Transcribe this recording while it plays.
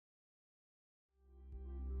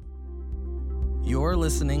You're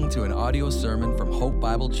listening to an audio sermon from Hope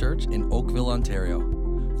Bible Church in Oakville, Ontario.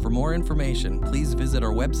 For more information, please visit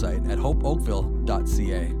our website at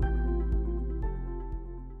hopeoakville.ca.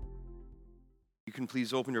 You can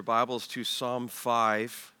please open your Bibles to Psalm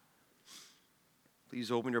 5.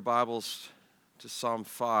 Please open your Bibles to Psalm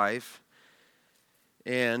 5.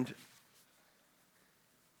 And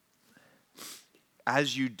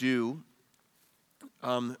as you do,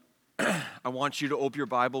 I want you to open your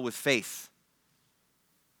Bible with faith.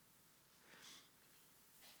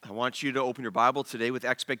 I want you to open your Bible today with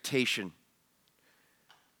expectation.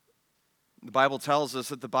 The Bible tells us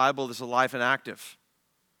that the Bible is alive and active.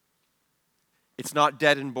 It's not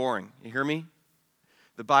dead and boring. You hear me?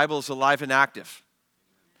 The Bible is alive and active.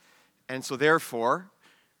 And so therefore,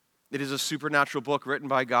 it is a supernatural book written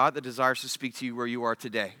by God that desires to speak to you where you are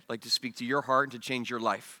today, like to speak to your heart and to change your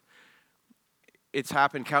life. It's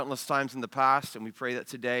happened countless times in the past, and we pray that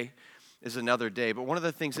today is another day. But one of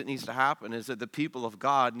the things that needs to happen is that the people of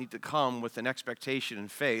God need to come with an expectation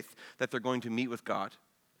and faith that they're going to meet with God.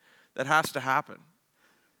 That has to happen.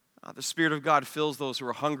 The Spirit of God fills those who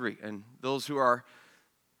are hungry and those who are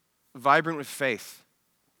vibrant with faith.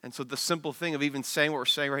 And so the simple thing of even saying what we're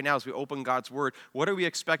saying right now as we open God's Word, what are we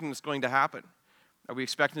expecting is going to happen? Are we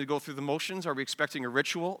expecting to go through the motions? Are we expecting a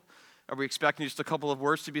ritual? Are we expecting just a couple of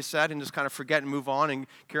words to be said and just kind of forget and move on and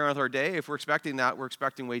carry on with our day? If we're expecting that, we're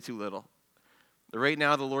expecting way too little. But right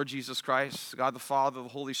now, the Lord Jesus Christ, God the Father, the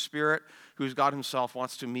Holy Spirit, who is God Himself,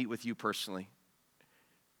 wants to meet with you personally.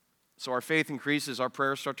 So our faith increases, our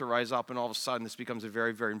prayers start to rise up, and all of a sudden this becomes a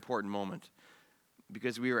very, very important moment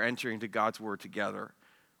because we are entering into God's Word together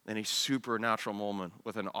in a supernatural moment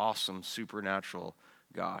with an awesome supernatural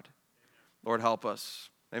God. Lord, help us.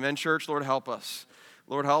 Amen, church? Lord, help us.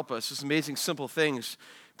 Lord, help us. Just amazing, simple things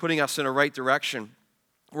putting us in a right direction.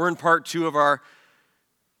 We're in part 2 of our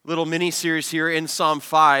little mini-series here in Psalm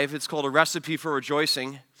 5. It's called A Recipe for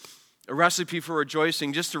Rejoicing. A Recipe for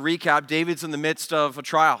Rejoicing. Just to recap, David's in the midst of a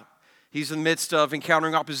trial. He's in the midst of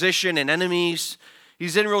encountering opposition and enemies.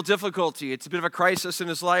 He's in real difficulty. It's a bit of a crisis in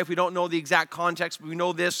his life. We don't know the exact context, but we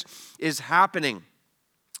know this is happening.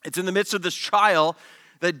 It's in the midst of this trial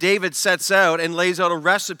that David sets out and lays out a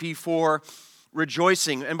recipe for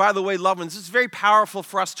rejoicing. And by the way, loved ones, this is very powerful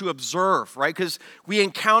for us to observe, right? Because we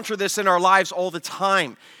encounter this in our lives all the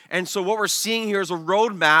time. And so what we're seeing here is a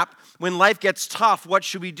roadmap. When life gets tough, what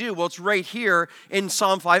should we do? Well, it's right here in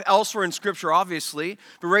Psalm 5, elsewhere in Scripture, obviously,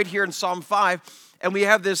 but right here in Psalm 5. And we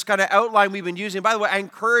have this kind of outline we've been using. By the way, I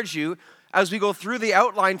encourage you, as we go through the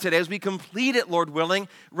outline today, as we complete it, Lord willing,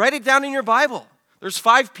 write it down in your Bible. There's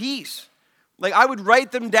 5 P's. Like, I would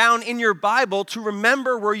write them down in your Bible to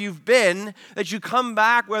remember where you've been, that you come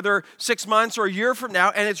back, whether 6 months or a year from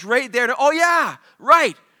now, and it's right there. Oh, yeah,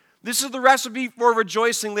 right. This is the recipe for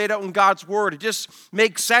rejoicing laid out in God's Word. It just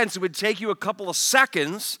makes sense. It would take you a couple of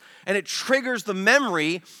seconds, and it triggers the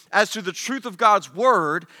memory as to the truth of God's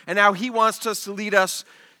Word and how He wants us to lead us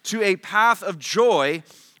to a path of joy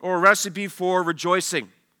or a recipe for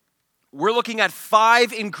rejoicing. We're looking at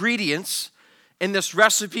 5 ingredients in this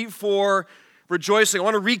recipe for rejoicing. I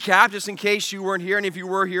want to recap just in case you weren't here, and if you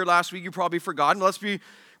were here last week, you probably forgotten. Let's be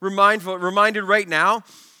reminded right now.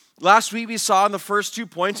 Last week we saw in the first 2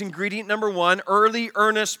 points, ingredient number 1, early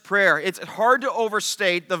earnest prayer. It's hard to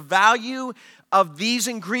overstate the value of these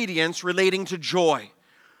ingredients relating to joy.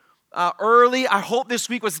 I hope this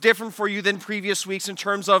week was different for you than previous weeks in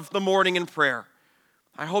terms of the morning in prayer.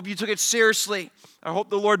 I hope you took it seriously. I hope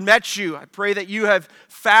the Lord met you. I pray that you have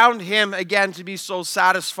found Him again to be so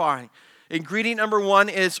satisfying. Ingredient number 1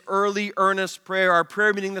 is early earnest prayer. Our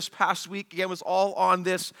prayer meeting this past week, again, was all on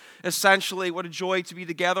this, essentially. What a joy to be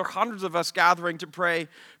together. Hundreds of us gathering to pray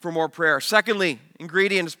for more prayer. Secondly,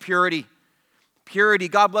 ingredient is purity. Purity.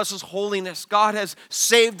 God blesses holiness. God has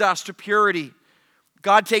saved us to purity.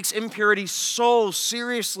 God takes impurity so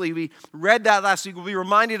seriously. We read that last week. We'll be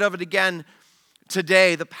reminded of it again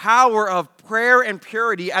today. The power of prayer and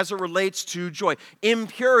purity as it relates to joy.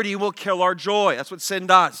 Impurity will kill our joy. That's what sin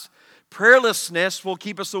does. Prayerlessness will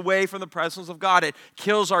keep us away from the presence of God. It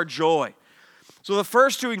kills our joy. So the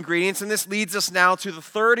first 2 ingredients, and this leads us now to the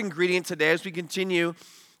third ingredient today as we continue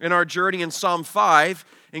in our journey in Psalm 5.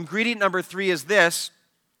 Ingredient number 3 is this: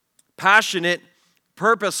 passionate,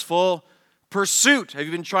 purposeful pursuit. Have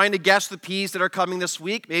you been trying to guess the P's that are coming this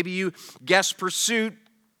week? Maybe you guessed pursuit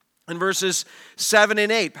in verses 7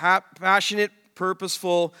 and 8. Passionate,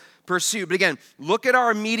 purposeful pursuit. But again, look at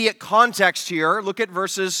our immediate context here. Look at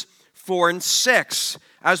verses 4 and 6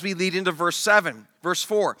 as we lead into verse 7. Verse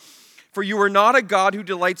 4, for you are not a God who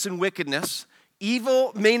delights in wickedness.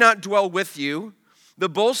 Evil may not dwell with you. The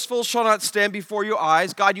boastful shall not stand before your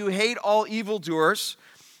eyes. God, you hate all evildoers.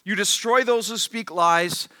 You destroy those who speak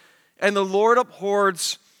lies. And the Lord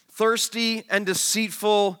abhors thirsty and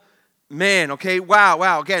deceitful man. Okay,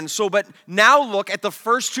 wow. Again, but now look at the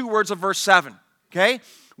first two words of verse 7. Okay,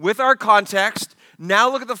 with our context,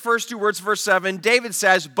 now look at the first two words of verse 7. David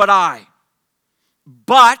says, but I.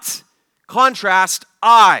 But, contrast,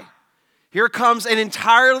 I. Here comes an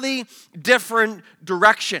entirely different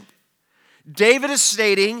direction. David is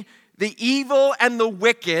stating the evil and the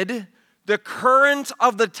wicked, the current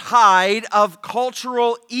of the tide of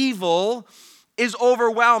cultural evil is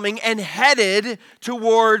overwhelming and headed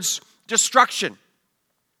towards destruction.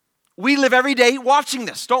 We live every day watching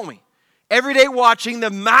this, don't we? Every day watching the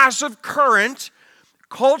massive current,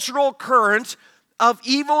 cultural current of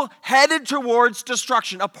evil headed towards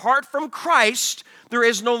destruction. Apart from Christ, there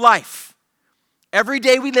is no life. Every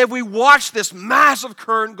day we live, we watch this massive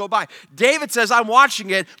current go by. David says, I'm watching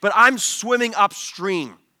it, but I'm swimming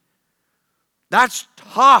upstream. That's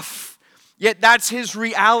tough, yet that's his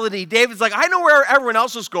reality. David's like, I know where everyone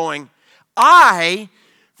else is going. I,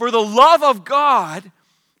 for the love of God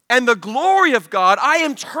and the glory of God, I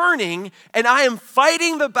am turning and I am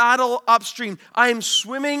fighting the battle upstream. I am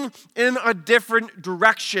swimming in a different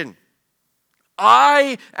direction.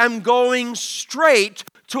 I am going straight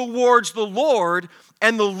towards the Lord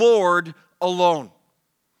and the Lord alone.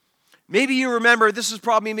 Maybe you remember, this is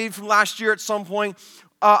probably maybe from last year at some point,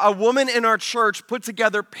 a woman in our church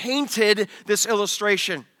painted this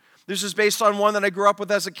illustration. This is based on one that I grew up with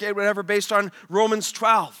as a kid, based on Romans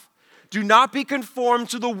 12. Do not be conformed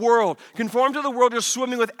to the world. Conformed to the world, you're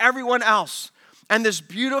swimming with everyone else. And this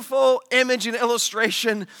beautiful image and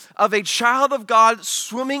illustration of a child of God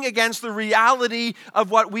swimming against the reality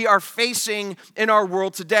of what we are facing in our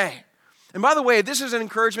world today. And by the way, this is an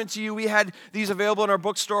encouragement to you. We had these available in our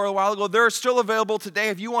bookstore a while ago. They're still available today.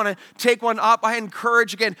 If you want to take one up, I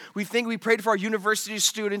encourage, again, we prayed for our university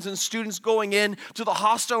students and students going in to the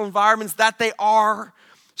hostile environments that they are.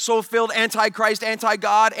 So filled, anti-Christ,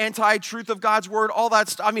 anti-God, anti-truth of God's word, all that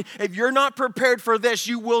stuff. I mean, if you're not prepared for this,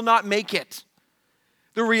 you will not make it.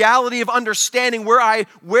 The reality of understanding where I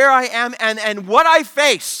am and what I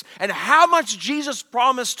face and how much Jesus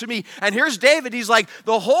promised to me. And here's David. He's like,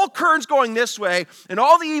 the whole current's going this way and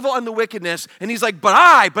all the evil and the wickedness. And he's like, but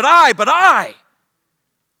I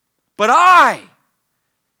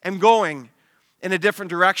am going in a different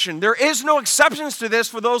direction. There is no exceptions to this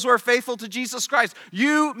for those who are faithful to Jesus Christ.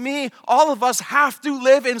 You, me, all of us have to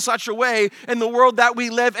live in such a way in the world that we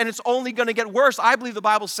live, and it's only going to get worse, I believe the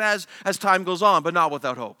Bible says, as time goes on, but not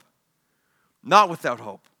without hope. Not without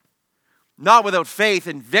hope. Not without faith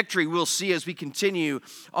and victory we'll see as we continue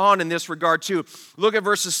on in this regard too. Look at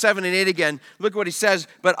verses 7 and 8 again. Look at what he says.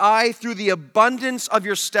 But I, through the abundance of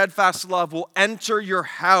your steadfast love, will enter your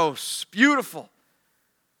house. Beautiful.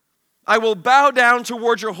 I will bow down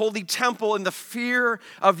towards your holy temple in the fear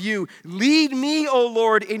of you. Lead me, O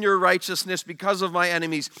Lord, in your righteousness because of my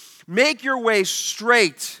enemies. Make your way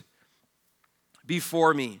straight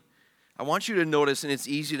before me. I want you to notice, and it's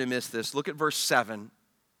easy to miss this. Look at verse 7.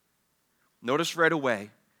 Notice right away,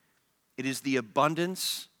 it is the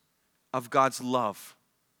abundance of God's love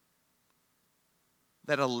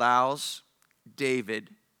that allows David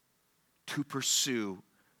to pursue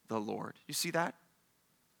the Lord. You see that?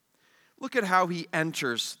 Look at how he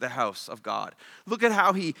enters the house of God. Look at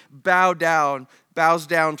how he bows down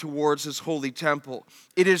towards his holy temple.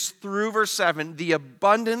 It is through, verse 7, the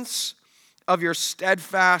abundance of your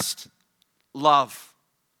steadfast love.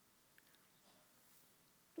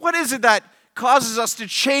 What is it that causes us to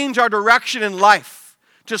change our direction in life,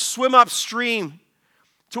 to swim upstream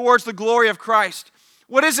towards the glory of Christ?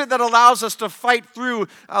 What is it that allows us to fight through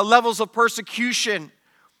levels of persecution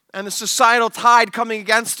and the societal tide coming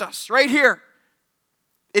against us? Right here.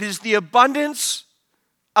 It is the abundance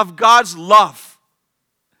of God's love.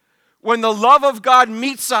 When the love of God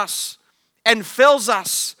meets us and fills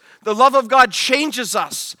us, the love of God changes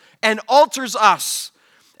us and alters us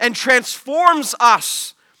and transforms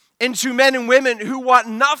us into men and women who want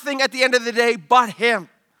nothing at the end of the day but Him.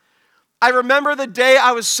 I remember the day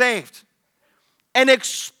I was saved. An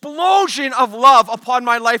explosion of love upon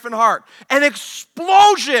my life and heart. An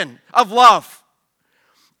explosion of love.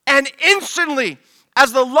 And instantly,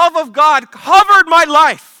 as the love of God covered my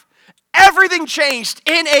life, everything changed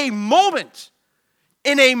in a moment.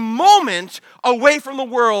 In a moment away from the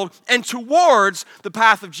world and towards the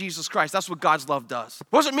path of Jesus Christ. That's what God's love does. It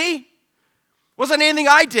wasn't me. It wasn't anything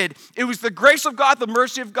I did. It was the grace of God, the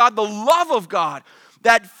mercy of God, the love of God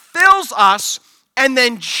that fills us and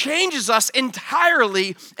then changes us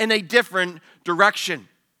entirely in a different direction.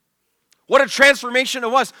 What a transformation it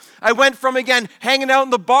was. I went from, again, hanging out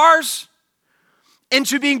in the bars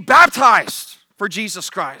into being baptized for Jesus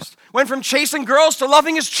Christ. Went from chasing girls to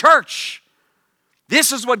loving his church.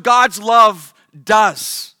 This is what God's love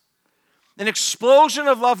does. An explosion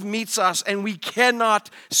of love meets us, and we cannot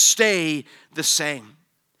stay the same.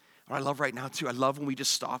 What I love right now, too, I love when we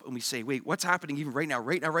just stop and we say, wait, what's happening even right now,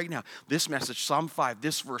 right now, right now? This message, Psalm 5,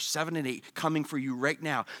 this verse 7 and 8, coming for you right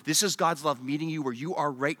now. This is God's love meeting you where you are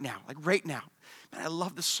right now, like right now. Man, I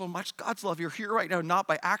love this so much. God's love, you're here right now, not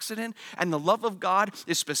by accident. And the love of God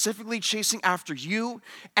is specifically chasing after you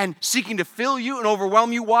and seeking to fill you and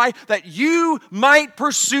overwhelm you. Why? That you might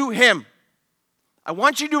pursue him. I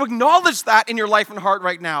want you to acknowledge that in your life and heart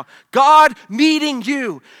right now. God meeting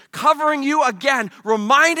you, covering you again,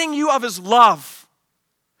 reminding you of his love,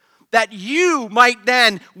 that you might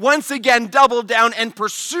then once again double down and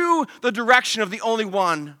pursue the direction of the only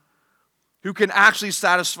one who can actually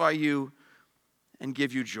satisfy you and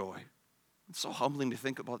give you joy. It's so humbling to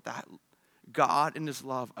think about that. God in his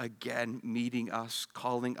love again meeting us,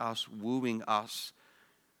 calling us, wooing us,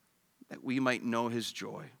 that we might know his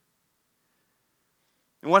joy.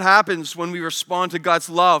 And what happens when we respond to God's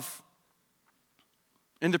love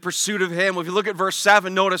in the pursuit of him? Well, if you look at verse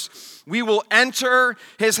 7, notice, we will enter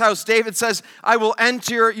his house. David says, I will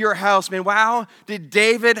enter your house. Man, wow, did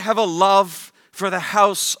David have a love for the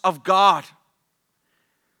house of God?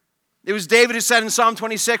 It was David who said in Psalm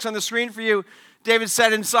 26 on the screen for you, David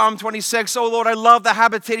said in Psalm 26, oh Lord, I love the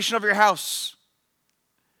habitation of your house,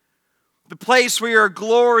 the place where your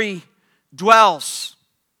glory dwells.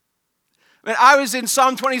 I was in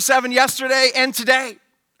Psalm 27 yesterday and today.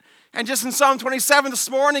 And just in Psalm 27 this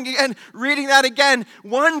morning, again, reading that again.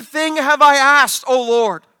 One thing have I asked, O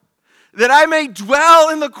Lord, that I may dwell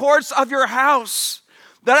in the courts of your house,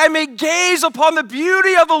 that I may gaze upon the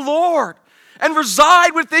beauty of the Lord and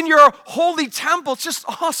reside within your holy temple. It's just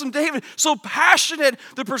awesome, David. So passionate,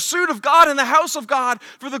 the pursuit of God in the house of God,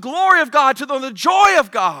 for the glory of God, to the joy of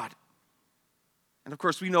God. And of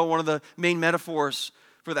course, we know one of the main metaphors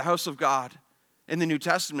for the house of God in the New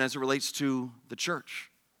Testament as it relates to the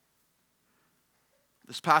church.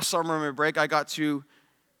 This past summer on my break, I got to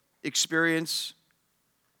experience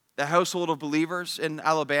the household of believers in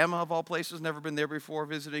Alabama, of all places. Never been there before,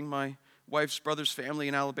 visiting my wife's brother's family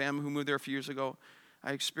in Alabama who moved there a few years ago.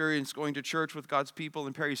 I experienced going to church with God's people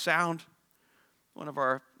in Perry Sound, one of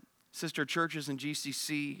our sister churches in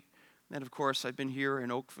GCC. And of course, I've been here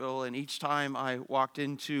in Oakville, and each time I walked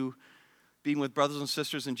into being with brothers and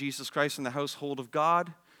sisters in Jesus Christ in the household of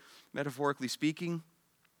God, metaphorically speaking,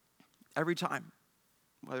 every time,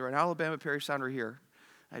 whether in Alabama, Perry Sound, or here,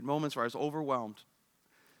 I had moments where I was overwhelmed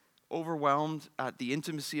at the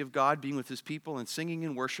intimacy of God, being with his people and singing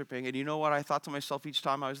and worshiping. And you know what I thought to myself each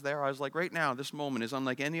time I was there? I was like, right now, this moment is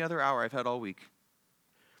unlike any other hour I've had all week.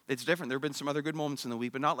 It's different. There have been some other good moments in the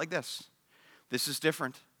week, but not like this. This is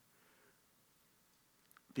different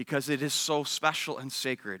because it is so special and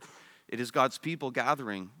sacred. It is God's people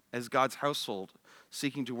gathering as God's household,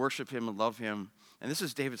 seeking to worship him and love him. And this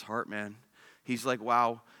is David's heart, man. He's like,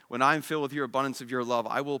 wow, when I'm filled with your abundance of your love,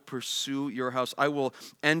 I will pursue your house. I will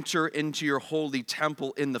enter into your holy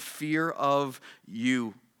temple in the fear of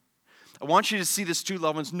you. I want you to see this too,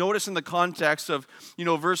 loved ones. Notice in the context of,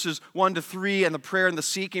 verses 1 to 3 and the prayer and the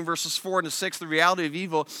seeking, verses 4 and 6, the reality of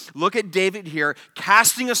evil. Look at David here,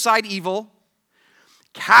 casting aside evil,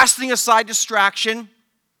 casting aside distraction,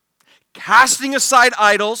 casting aside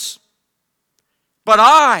idols. But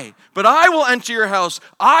I will enter your house.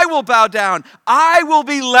 I will bow down. I will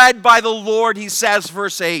be led by the Lord, he says,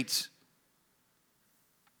 verse 8.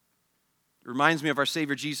 It reminds me of our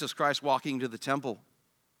Savior Jesus Christ walking to the temple,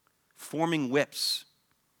 forming whips,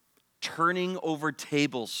 turning over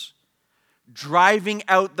tables, driving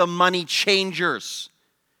out the money changers.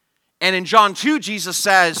 And in John 2, Jesus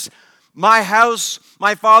says, my house,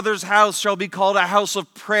 my Father's house shall be called a house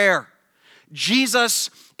of prayer. Jesus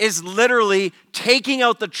is literally taking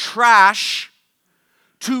out the trash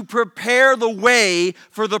to prepare the way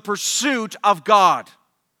for the pursuit of God.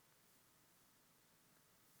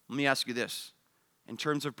 Let me ask you this. In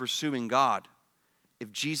terms of pursuing God,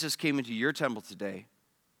 if Jesus came into your temple today,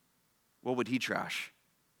 what would he trash?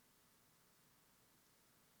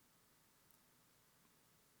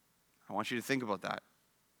 I want you to think about that.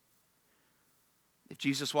 If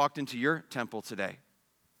Jesus walked into your temple today,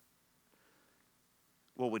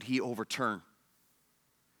 what would he overturn?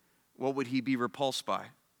 What would he be repulsed by?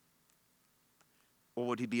 What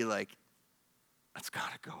would he be like, that's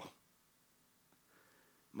got to go?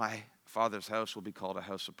 My Father's house will be called a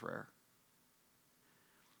house of prayer.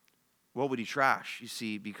 What would he trash? You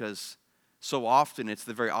see, because So often it's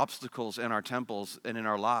the very obstacles in our temples and in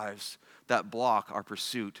our lives that block our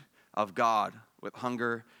pursuit of God with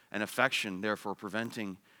hunger and affection, therefore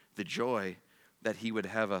preventing the joy that he would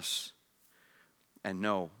have us and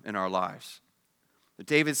know in our lives.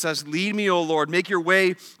 David says, lead me, O Lord, make your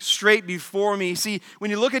way straight before me. See, when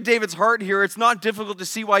you look at David's heart here, it's not difficult to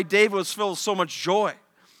see why David was filled with so much joy.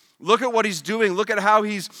 Look at what he's doing. Look at how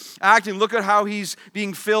he's acting. Look at how he's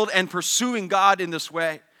being filled and pursuing God in this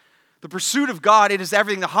way. The pursuit of God, it is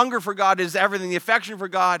everything. The hunger for God, it is everything. The affection for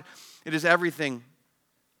God, it is everything.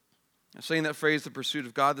 I'm saying that phrase, the pursuit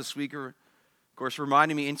of God, this week, of course,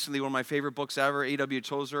 reminding me instantly one of my favorite books ever. A.W.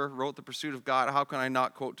 Tozer wrote The Pursuit of God. How can I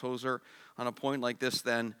not quote Tozer on a point like this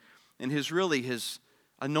then? In his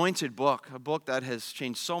anointed book, a book that has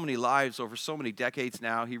changed so many lives over so many decades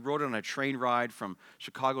now. He wrote it on a train ride from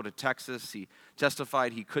Chicago to Texas. He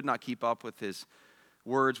testified he could not keep up with his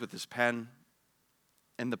words, with his pen.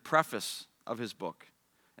 And the preface of his book,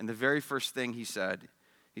 and the very first thing he said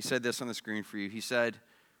this on the screen for you. He said,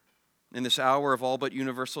 in this hour of all but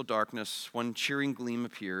universal darkness, one cheering gleam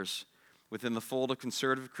appears within the fold of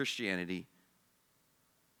conservative Christianity.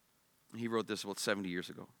 He wrote this about 70 years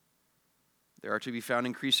ago. There are to be found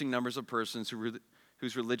increasing numbers of persons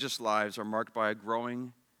whose religious lives are marked by a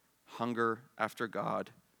growing hunger after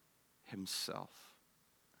God himself.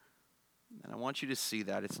 And I want you to see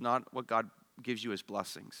that. It's not what God gives you as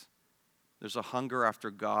blessings. There's a hunger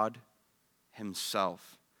after God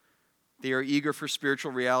himself. They are eager for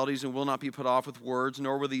spiritual realities and will not be put off with words,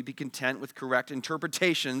 nor will they be content with correct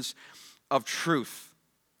interpretations of truth.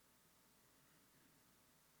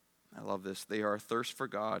 I love this. They are athirst for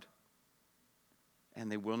God,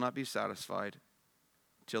 and they will not be satisfied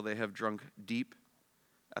till they have drunk deep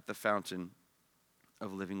at the fountain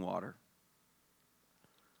of living water.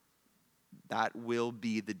 That will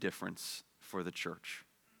be the difference for the church,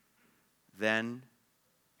 then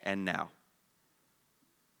and now.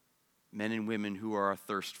 Men and women who are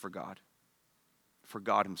athirst for God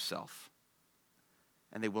himself.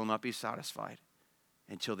 And they will not be satisfied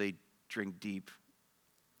until they drink deep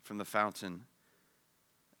from the fountain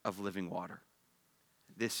of living water.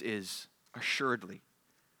 This is assuredly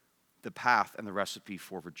the path and the recipe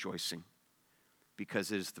for rejoicing,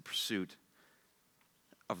 because it is the pursuit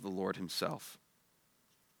of the Lord himself.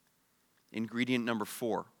 Ingredient number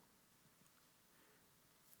 4.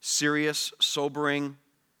 Serious, sobering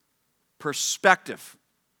perspective.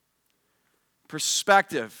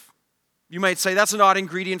 Perspective. You might say that's an odd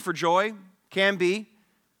ingredient for joy. Can be.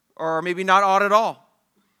 Or maybe not odd at all.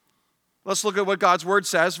 Let's look at what God's word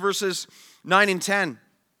says. Verses 9 and 10.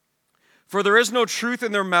 For there is no truth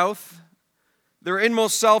in their mouth. Their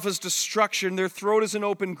inmost self is destruction. Their throat is an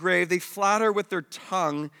open grave. They flatter with their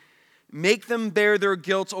tongue. Make them bear their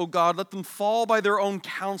guilt, O God. Let them fall by their own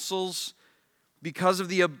counsels. Because of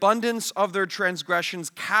the abundance of their transgressions,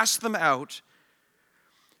 cast them out,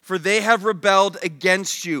 for they have rebelled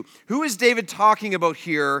against you. Who is David talking about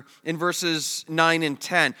here in verses 9 and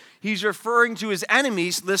 10? He's referring to his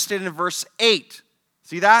enemies listed in verse 8.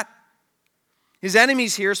 See that? His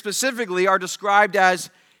enemies here specifically are described as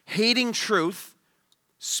hating truth,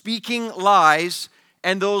 speaking lies,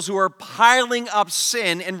 and those who are piling up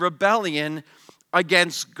sin and rebellion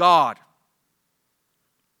against God.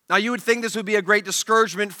 Now, you would think this would be a great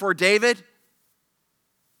discouragement for David.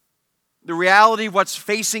 The reality of what's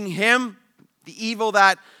facing him, the evil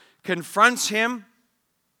that confronts him.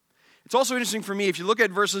 It's also interesting for me, if you look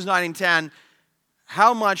at verses 9 and 10,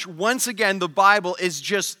 how much, once again, the Bible is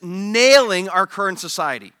just nailing our current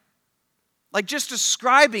society. Like just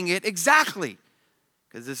describing it exactly.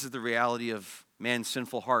 Because this is the reality of man's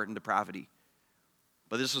sinful heart and depravity.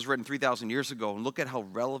 But this was written 3,000 years ago, and look at how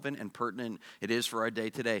relevant and pertinent it is for our day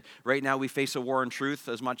today. Right now, we face a war on truth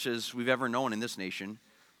as much as we've ever known in this nation.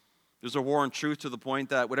 There's a war on truth to the point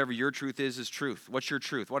that whatever your truth is truth. What's your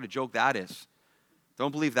truth? What a joke that is.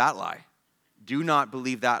 Don't believe that lie. Do not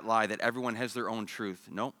believe that lie that everyone has their own truth.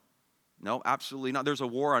 No, absolutely not. There's a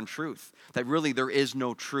war on truth, that really there is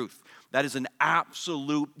no truth. That is an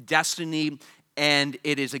absolute destiny, and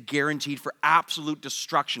it is a guaranteed for absolute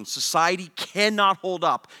destruction. Society cannot hold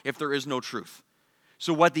up if there is no truth.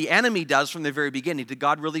 So what the enemy does from the very beginning, did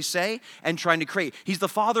God really say? And trying to create. He's the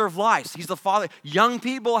father of lies. He's the father. Young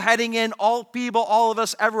people heading in, all people, all of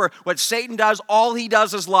us everywhere. What Satan does, all he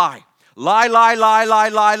does is lie. Lie, lie, lie, lie,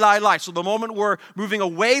 lie, lie, lie. So the moment we're moving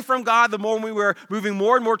away from God, the moment we're moving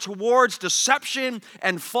more and more towards deception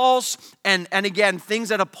and false, and again, things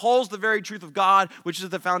that oppose the very truth of God, which is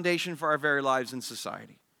the foundation for our very lives in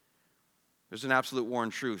society. There's an absolute war on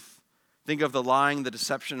truth. Think of the lying, the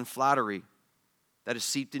deception, and flattery. that has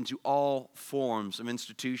seeped into all forms of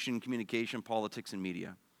institution, communication, politics, and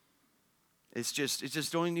media. It's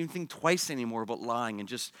just don't even think twice anymore about lying and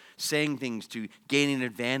just saying things to gain an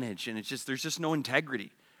advantage. And there's just no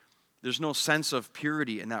integrity. There's no sense of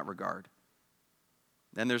purity in that regard.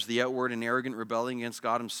 Then there's the outward and arrogant rebelling against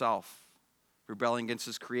God himself, rebelling against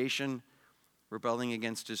his creation, rebelling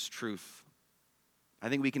against his truth. I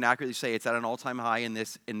think we can accurately say it's at an all-time high in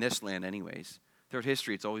this land anyways. Throughout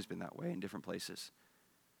history, it's always been that way in different places.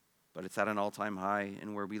 But it's at an all-time high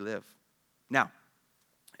in where we live. Now,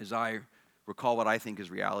 as I recall what I think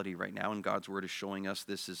is reality right now, and God's word is showing us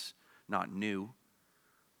this is not new,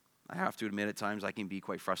 I have to admit at times I can be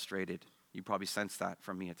quite frustrated. You probably sense that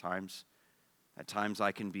from me at times. At times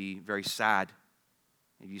I can be very sad.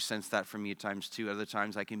 Maybe you sense that from me at times too. Other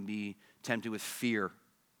times I can be tempted with fear.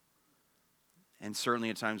 And certainly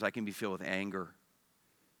at times I can be filled with anger.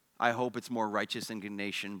 I hope it's more righteous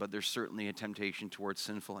indignation, but there's certainly a temptation towards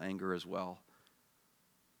sinful anger as well.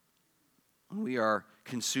 When we are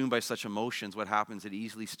consumed by such emotions, what happens? It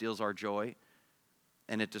easily steals our joy,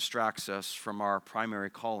 and it distracts us from our primary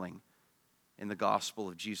calling in the gospel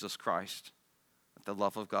of Jesus Christ, that the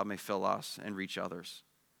love of God may fill us and reach others.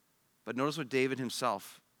 But notice what David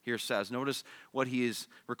himself here says. Notice what he is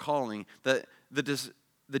recalling. The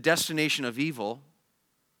destination of evil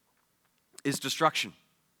is destruction.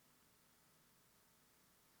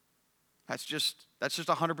 That's just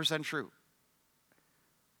 100% true.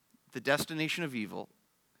 The destination of evil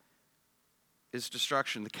is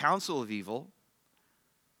destruction. The counsel of evil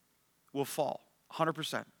will fall,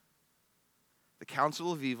 100%. The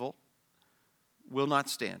counsel of evil will not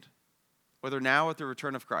stand, whether now or at the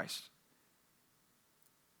return of Christ.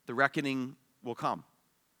 The reckoning will come.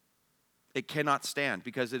 It cannot stand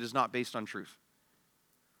because it is not based on truth.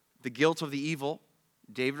 The guilt of the evil,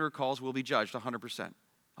 David recalls, will be judged 100%.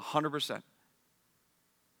 100%.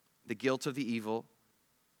 The guilt of the evil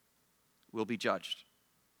will be judged.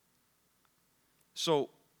 So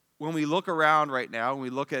when we look around right now and we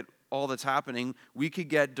look at all that's happening, we could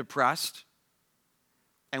get depressed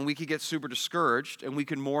and we could get super discouraged and we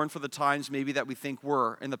could mourn for the times maybe that we think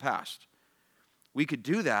were in the past. We could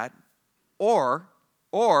do that, or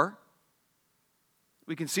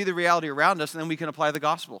we can see the reality around us and then we can apply the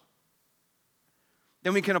gospel.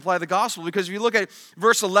 Then we can apply the gospel, because if you look at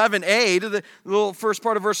verse 11a, to the little first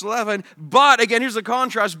part of verse 11, but, again, here's the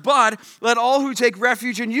contrast, but let all who take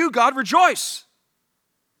refuge in you, God, rejoice.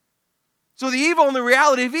 So the evil and the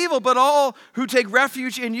reality of evil, but all who take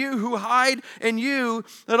refuge in you, who hide in you,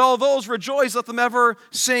 let all those rejoice, let them ever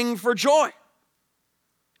sing for joy.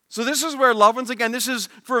 So this is where, loved ones, again, this is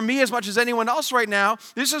for me as much as anyone else right now,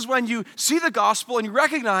 this is when you see the gospel and you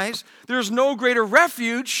recognize there's no greater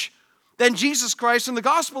refuge than Jesus Christ and the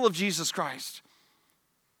gospel of Jesus Christ.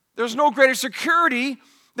 There's no greater security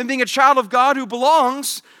than being a child of God who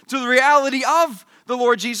belongs to the reality of the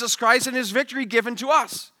Lord Jesus Christ and his victory given to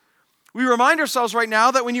us. We remind ourselves right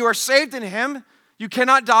now that when you are saved in him, you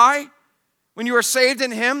cannot die. When you are saved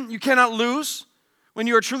in him, you cannot lose. When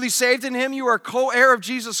you are truly saved in him, you are co-heir of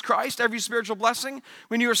Jesus Christ, every spiritual blessing.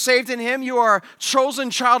 When you are saved in him, you are a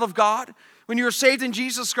chosen child of God. When you are saved in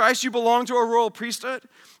Jesus Christ, you belong to a royal priesthood.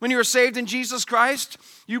 When you are saved in Jesus Christ,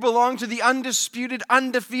 you belong to the undisputed,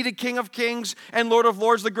 undefeated King of Kings and Lord of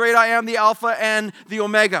Lords, the great I am, the Alpha and the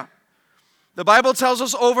Omega. The Bible tells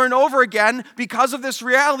us over and over again, because of this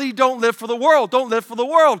reality, don't live for the world. Don't live for the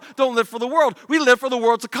world. Don't live for the world. We live for the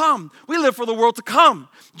world to come. We live for the world to come.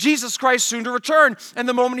 Jesus Christ soon to return. And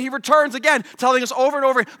the moment he returns, again, telling us over and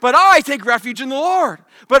over, but I take refuge in the Lord.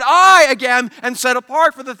 But I, again, am set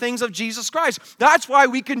apart for the things of Jesus Christ. That's why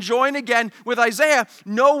we can join again with Isaiah,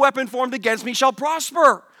 no weapon formed against me shall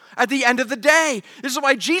prosper. At the end of the day. This is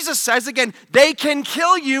why Jesus says, again, they can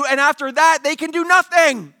kill you, and after that, they can do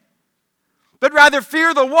nothing. But rather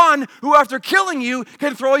fear the one who, after killing you,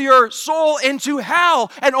 can throw your soul into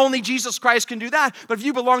hell. And only Jesus Christ can do that. But if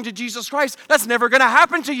you belong to Jesus Christ, that's never going to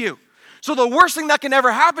happen to you. So the worst thing that can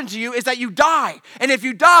ever happen to you is that you die. And if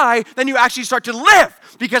you die, then you actually start to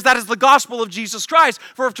live, because that is the gospel of Jesus Christ.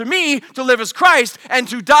 For to me, to live is Christ, and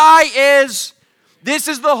to die is... This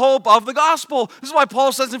is the hope of the gospel. This is why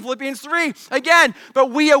Paul says in Philippians 3, again,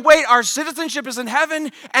 but we await, our citizenship is in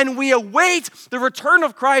heaven, and we await the return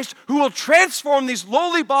of Christ, who will transform these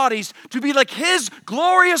lowly bodies to be like his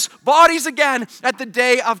glorious bodies again at the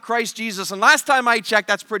day of Christ Jesus. And last time I checked,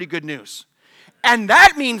 that's pretty good news. And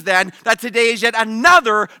that means then that today is yet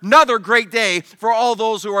another great day for all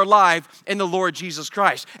those who are alive in the Lord Jesus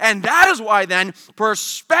Christ. And that is why then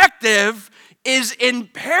perspective is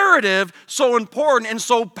imperative, so important, and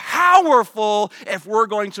so powerful if we're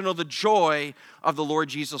going to know the joy of the Lord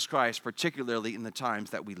Jesus Christ, particularly in the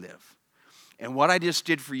times that we live. And what I just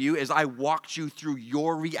did for you is I walked you through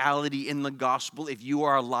your reality in the gospel if you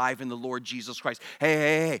are alive in the Lord Jesus Christ.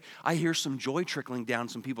 Hey, I hear some joy trickling down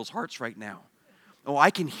some people's hearts right now. Oh,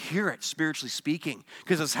 I can hear it, spiritually speaking,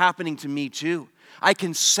 because it's happening to me too. I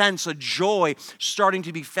can sense a joy starting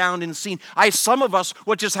to be found and seen. Some of us,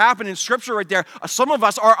 what just happened in Scripture right there, some of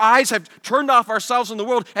us, our eyes have turned off ourselves in the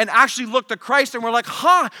world and actually looked to Christ, and we're like,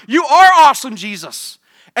 you are awesome, Jesus.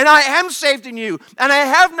 And I am saved in you, and I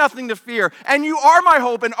have nothing to fear, and you are my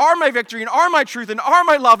hope, and are my victory, and are my truth, and are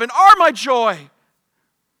my love, and are my joy.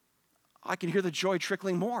 I can hear the joy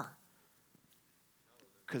trickling more,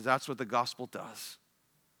 because that's what the gospel does.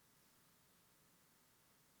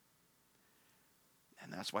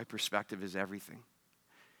 And that's why perspective is everything,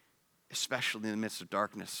 especially in the midst of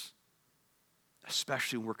darkness,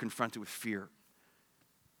 especially when we're confronted with fear,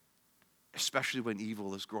 especially when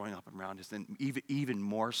evil is growing up around us, and even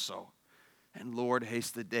more so. And Lord,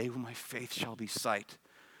 haste the day when my faith shall be sight.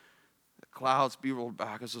 The clouds be rolled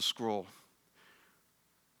back as a scroll.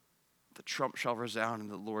 The trump shall resound and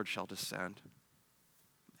the Lord shall descend.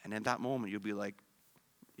 And in that moment, you'll be like,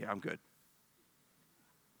 yeah, I'm good.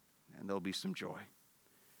 And there'll be some joy.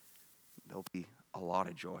 There'll be a lot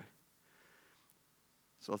of joy.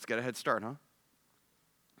 So let's get a head start, huh?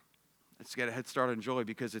 Let's get a head start on joy,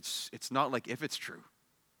 because it's not like if it's true.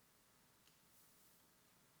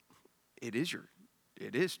 It is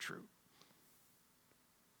true.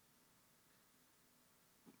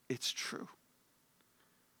 It's true.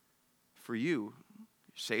 For you,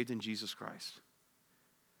 you're saved in Jesus Christ.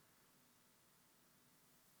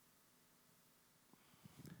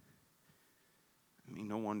 I mean,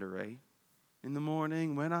 no wonder, eh? In the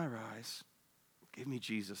morning when I rise, give me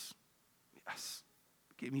Jesus. Yes.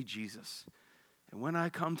 Give me Jesus. And when I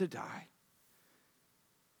come to die,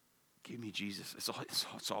 give me Jesus.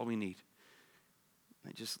 It's all we need.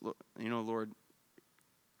 I just, Lord,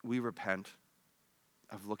 we repent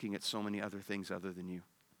of looking at so many other things other than you.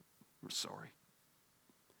 We're sorry.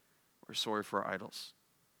 We're sorry for our idols.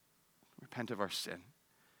 Repent of our sin.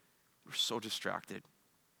 We're so distracted.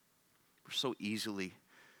 We're so easily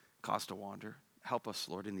caused to wander. Help us,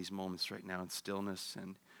 Lord, in these moments right now in stillness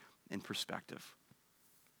and in perspective.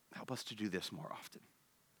 Help us to do this more often.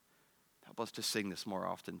 Help us to sing this more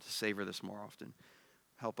often, to savor this more often.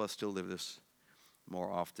 Help us to live this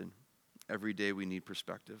more often. Every day we need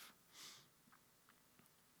perspective.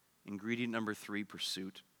 Ingredient number 3,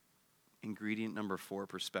 pursuit. Ingredient number 4,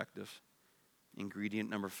 perspective. Ingredient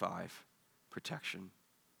number 5, protection.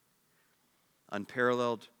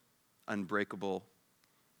 Unparalleled, unbreakable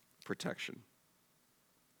protection.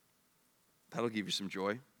 That'll give you some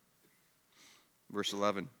joy. Verse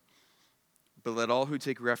 11. But let all who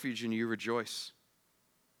take refuge in you rejoice.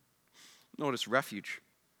 Notice refuge.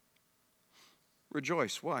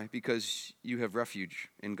 Rejoice. Why? Because you have refuge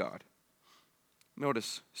in God.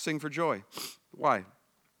 Notice, sing for joy. Why?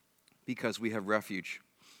 Because we have refuge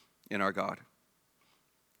in our God.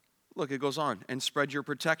 Look, it goes on. And spread your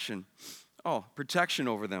protection. Oh, protection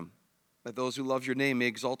over them, that those who love your name may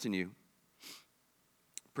exult in you.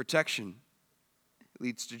 Protection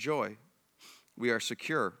leads to joy. We are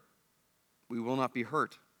secure. We will not be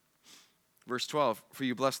hurt. Verse 12, for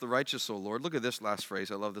you bless the righteous, O Lord. Look at this last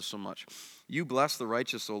phrase. I love this so much. You bless the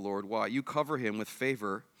righteous, O Lord. Why? You cover him with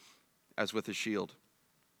favor as with a shield.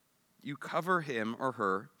 You cover him or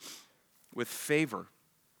her with favor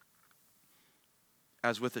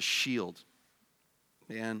as with a shield.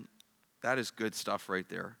 Man, that is good stuff right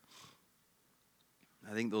there.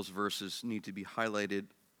 I think those verses need to be highlighted,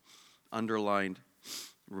 underlined,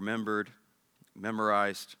 remembered,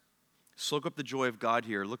 memorized. Soak up the joy of God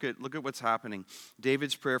here. Look at what's happening.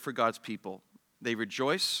 David's prayer for God's people. They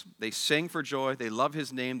rejoice, they sing for joy, they love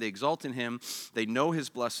his name, they exalt in him, they know his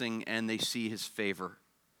blessing, and they see his favor.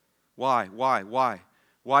 Why?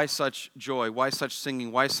 Why such joy? Why such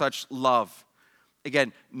singing? Why such love?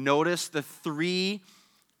 Again, notice the 3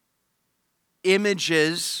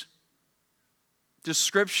 images,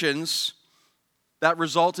 descriptions that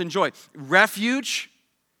result in joy. Refuge,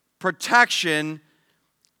 protection,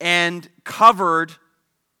 and covered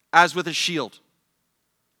as with a shield.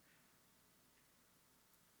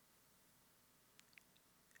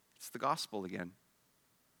 It's the gospel again.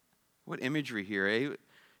 What imagery here, eh?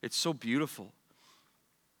 It's so beautiful.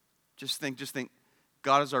 Just think,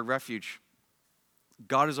 God is our refuge.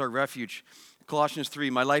 God is our refuge. Colossians 3,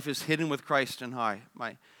 my life is hidden with Christ in high.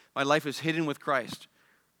 My life is hidden with Christ.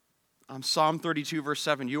 Psalm 32, verse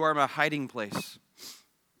 7, you are my hiding place.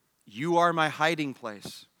 You are my hiding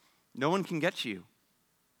place. No one can get to you.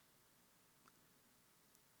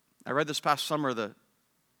 I read this past summer the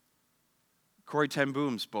Corrie ten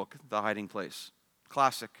Boom's book, The Hiding Place.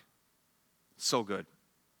 Classic. So good.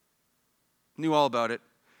 Knew all about it.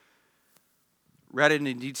 Read it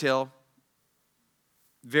in detail.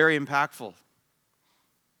 Very impactful.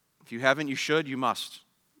 If you haven't, you should, you must.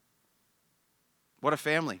 What a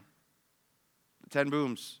family. The Ten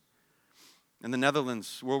Booms in the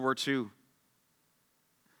Netherlands, World War II,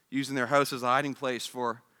 using their house as a hiding place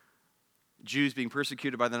for Jews being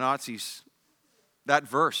persecuted by the Nazis. That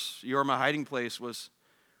verse, "You are my hiding place," was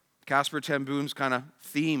Casper ten Boom's kind of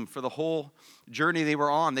theme for the whole journey they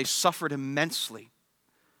were on. They suffered immensely,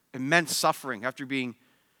 immense suffering after being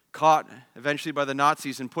caught eventually by the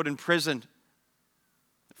Nazis and put in prison.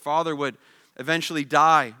 Their father would eventually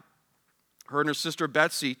die. Her and her sister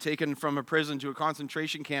Betsy taken from a prison to a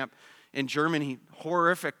concentration camp in Germany.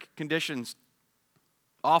 Horrific conditions,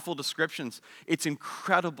 awful descriptions. It's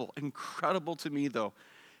incredible to me though,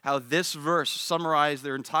 how this verse summarized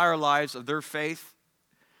their entire lives of their faith,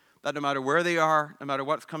 that no matter where they are, no matter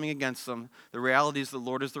what's coming against them, the reality is the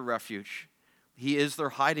Lord is their refuge. He is their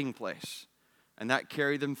hiding place. And that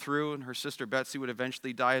carried them through, and her sister Betsy would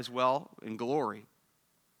eventually die as well in glory.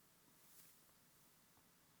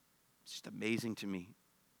 It's just amazing to me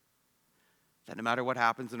that no matter what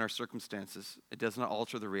happens in our circumstances, it does not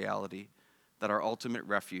alter the reality that our ultimate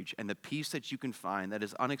refuge and the peace that you can find that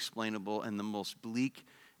is unexplainable in the most bleak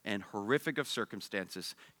and horrific of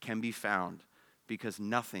circumstances can be found, because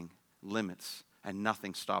nothing limits and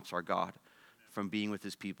nothing stops our God from being with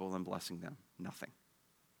his people and blessing them. Nothing.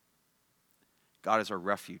 God is our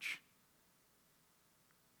refuge.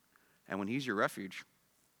 And when he's your refuge,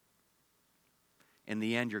 in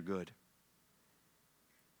the end, you're good.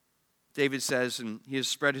 David says, and he has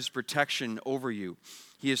spread his protection over you.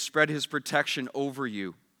 He has spread his protection over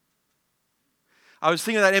you. I was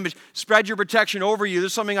thinking of that image, spread your protection over you.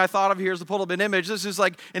 There's something I thought of here as to pull up an image. This is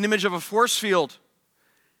like an image of a force field.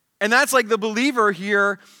 And that's like the believer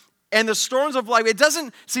here. And the storms of life, it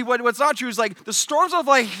doesn't, see what's not true is like the storms of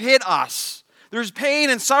life hit us. There's pain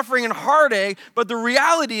and suffering and heartache, but the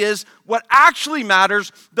reality is what actually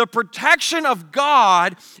matters, the protection of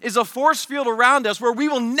God is a force field around us where we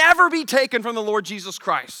will never be taken from the Lord Jesus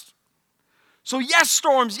Christ. So yes,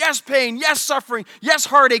 storms, yes, pain, yes, suffering, yes,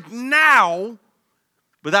 heartache now,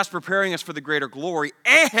 but that's preparing us for the greater glory.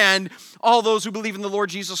 And all those who believe in the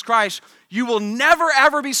Lord Jesus Christ, you will never,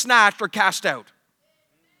 ever be snatched or cast out.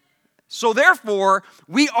 So therefore,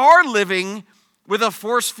 we are living with a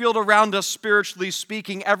force field around us, spiritually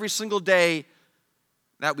speaking, every single day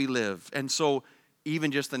that we live. And so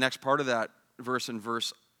even just the next part of that verse in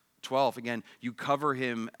verse 12, again, you cover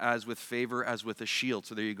him as with favor, as with a shield.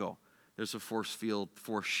 So there you go. There's a force field,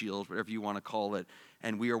 force shield, whatever you want to call it.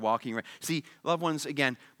 And we are walking around. See, loved ones,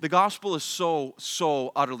 again, the gospel is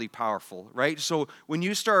so utterly powerful, right? So when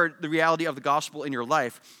you start the reality of the gospel in your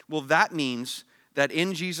life, well, that means that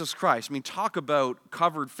in Jesus Christ, talk about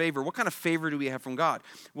covered favor. What kind of favor do we have from God?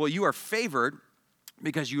 Well, you are favored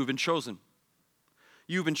because you have been chosen.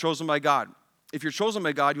 You've been chosen by God. If you're chosen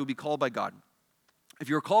by God, you'll be called by God. If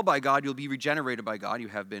you're called by God, you'll be regenerated by God. You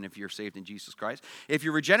have been if you're saved in Jesus Christ. If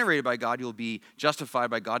you're regenerated by God, you'll be justified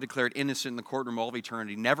by God, declared innocent in the courtroom of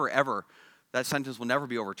eternity. Never, ever. That sentence will never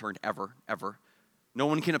be overturned, ever, ever. No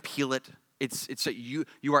one can appeal it. It's that you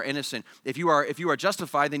are innocent. If you are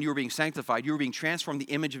justified, then you are being sanctified. You are being transformed the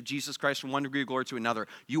image of Jesus Christ from one degree of glory to another.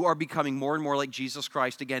 You are becoming more and more like Jesus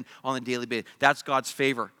Christ again on a daily basis. That's God's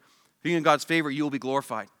favor. Being in God's favor, you will be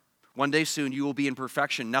glorified. One day soon, you will be in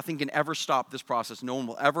perfection. Nothing can ever stop this process. No one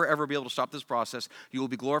will ever be able to stop this process. You will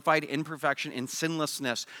be glorified in perfection, in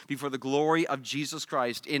sinlessness, before the glory of Jesus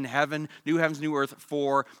Christ in heaven, new heavens, new earth,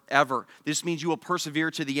 forever. This means you will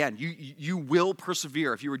persevere to the end. You will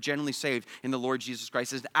persevere if you were genuinely saved in the Lord Jesus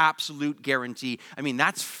Christ. It's an absolute guarantee.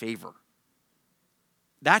 That's favor.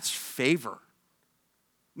 That's favor.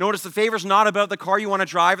 Notice the favor is not about the car you want to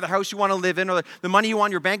drive, or the house you want to live in, or the money you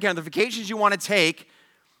want in your bank account, the vacations you want to take,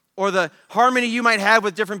 or the harmony you might have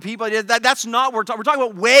with different people. That's not what we're talking. We're talking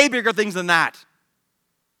about way bigger things than that.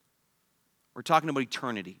 We're talking about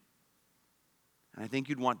eternity. And I think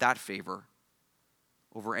you'd want that favor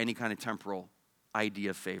over any kind of temporal idea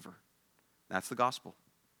of favor. That's the gospel.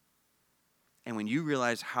 And when you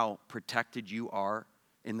realize how protected you are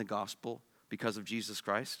in the gospel because of Jesus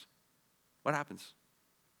Christ, what happens?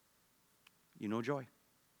 You know joy.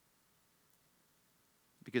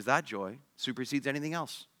 Because that joy supersedes anything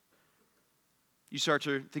else. You start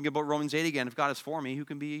to think about Romans 8 again. If God is for me, who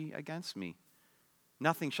can be against me?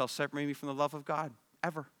 Nothing shall separate me from the love of God.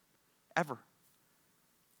 Ever. Ever.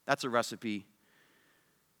 That's a recipe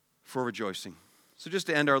for rejoicing. So just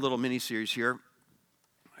to end our little mini-series here,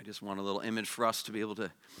 I just want a little image for us to be able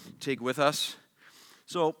to take with us.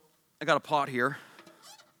 So I got a pot here,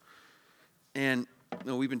 and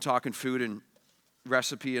we've been talking food and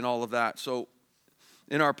recipe and all of that. So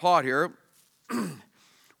in our pot here,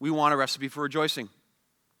 we want a recipe for rejoicing.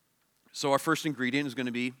 So our first ingredient is going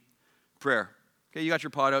to be prayer. Okay, you got your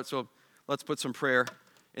pot out, so let's put some prayer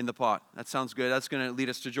in the pot. That sounds good. That's going to lead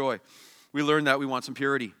us to joy. We learned that we want some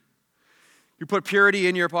purity. You put purity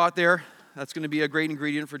in your pot there, that's going to be a great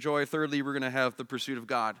ingredient for joy. Thirdly, we're going to have the pursuit of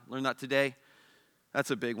God. Learn that today.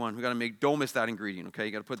 That's a big one. Don't miss that ingredient, okay?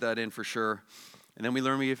 You got to put that in for sure. And then we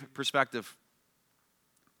learn we have perspective.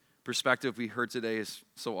 Perspective, we heard today, is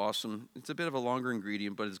so awesome. It's a bit of a longer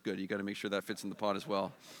ingredient, but it's good. You got to make sure that fits in the pot as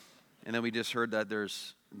well. And then we just heard that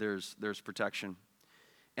there's protection.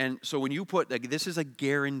 And so when you put, this is a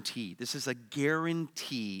guarantee. This is a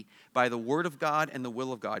guarantee by the Word of God and the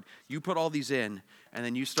will of God. You put all these in, and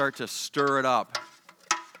then you start to stir it up.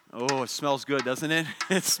 Oh, it smells good, doesn't it?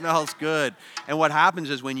 It smells good. And what happens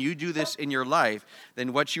is when you do this in your life,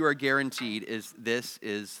 then what you are guaranteed is this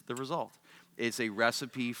is the result. It's a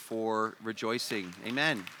recipe for rejoicing.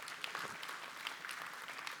 Amen.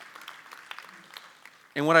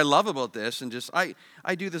 And what I love about this, and just I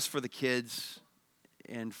do this for the kids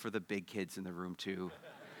and for the big kids in the room too.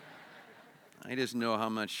 I just know how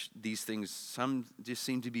much these things, some just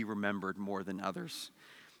seem to be remembered more than others.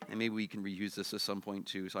 And maybe we can reuse this at some point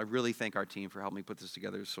too. So I really thank our team for helping me put this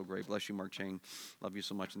together. It's so great. Bless you, Mark Chang. Love you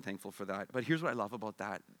so much and thankful for that. But here's what I love about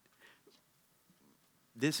that.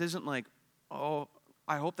 This isn't like, oh,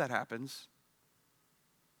 I hope that happens.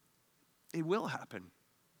 It will happen.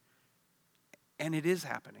 And it is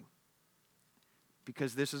happening.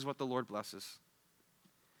 Because this is what the Lord blesses.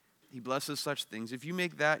 He blesses such things. If you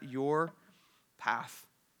make that your path,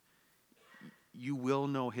 you will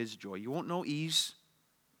know His joy. You won't know ease.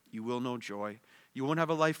 You will know joy. You won't have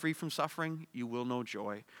a life free from suffering. You will know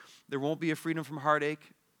joy. There won't be a freedom from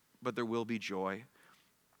heartache, but there will be joy.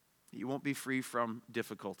 You won't be free from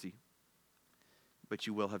difficulty, but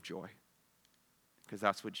you will have joy. Because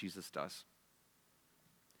that's what Jesus does.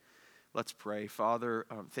 Let's pray. Father,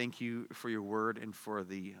 thank you for your word and for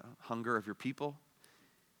the hunger of your people.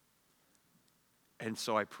 And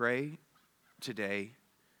so I pray today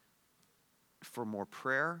for more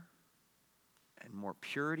prayer and more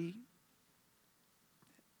purity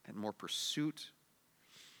and more pursuit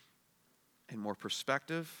and more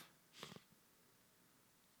perspective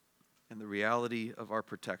and the reality of our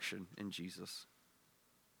protection in Jesus.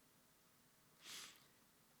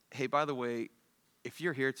 Hey, by the way, if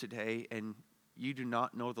you're here today and you do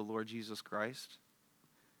not know the Lord Jesus Christ,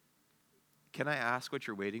 can I ask what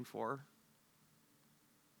you're waiting for?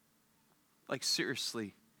 Like,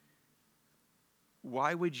 seriously,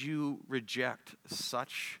 why would you reject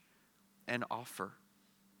such an offer?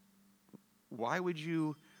 Why would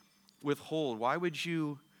you withhold? Why would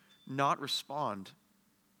you not respond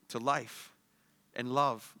to life and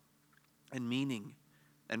love and meaning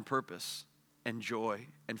and purpose and joy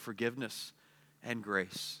and forgiveness and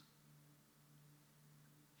grace?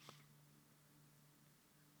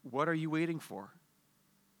 What are you waiting for?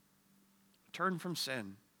 Turn from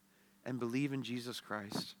sin and believe in Jesus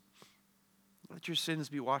Christ. Let your sins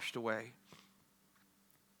be washed away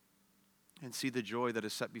and see the joy that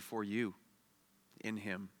is set before you in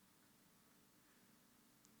Him.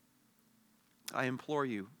 I implore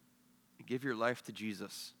you, give your life to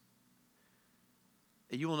Jesus.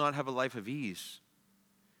 You will not have a life of ease,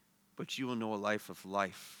 but you will know a life of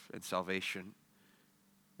life and salvation.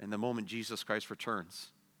 And the moment Jesus Christ returns,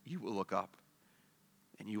 you will look up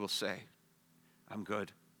and you will say, I'm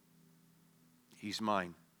good. He's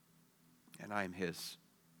mine, and I am His.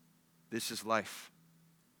 This is life.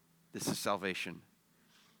 This is salvation.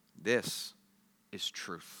 This is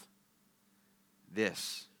truth.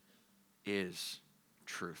 This is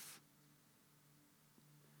truth.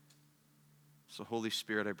 So, Holy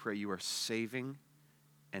Spirit, I pray you are saving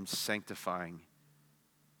and sanctifying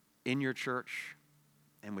in your church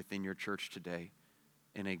and within your church today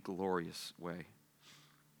in a glorious way.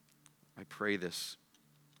 I pray this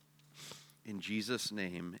in Jesus'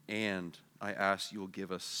 name, and I ask you will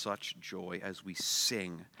give us such joy as we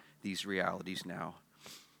sing these realities now.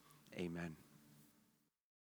 Amen.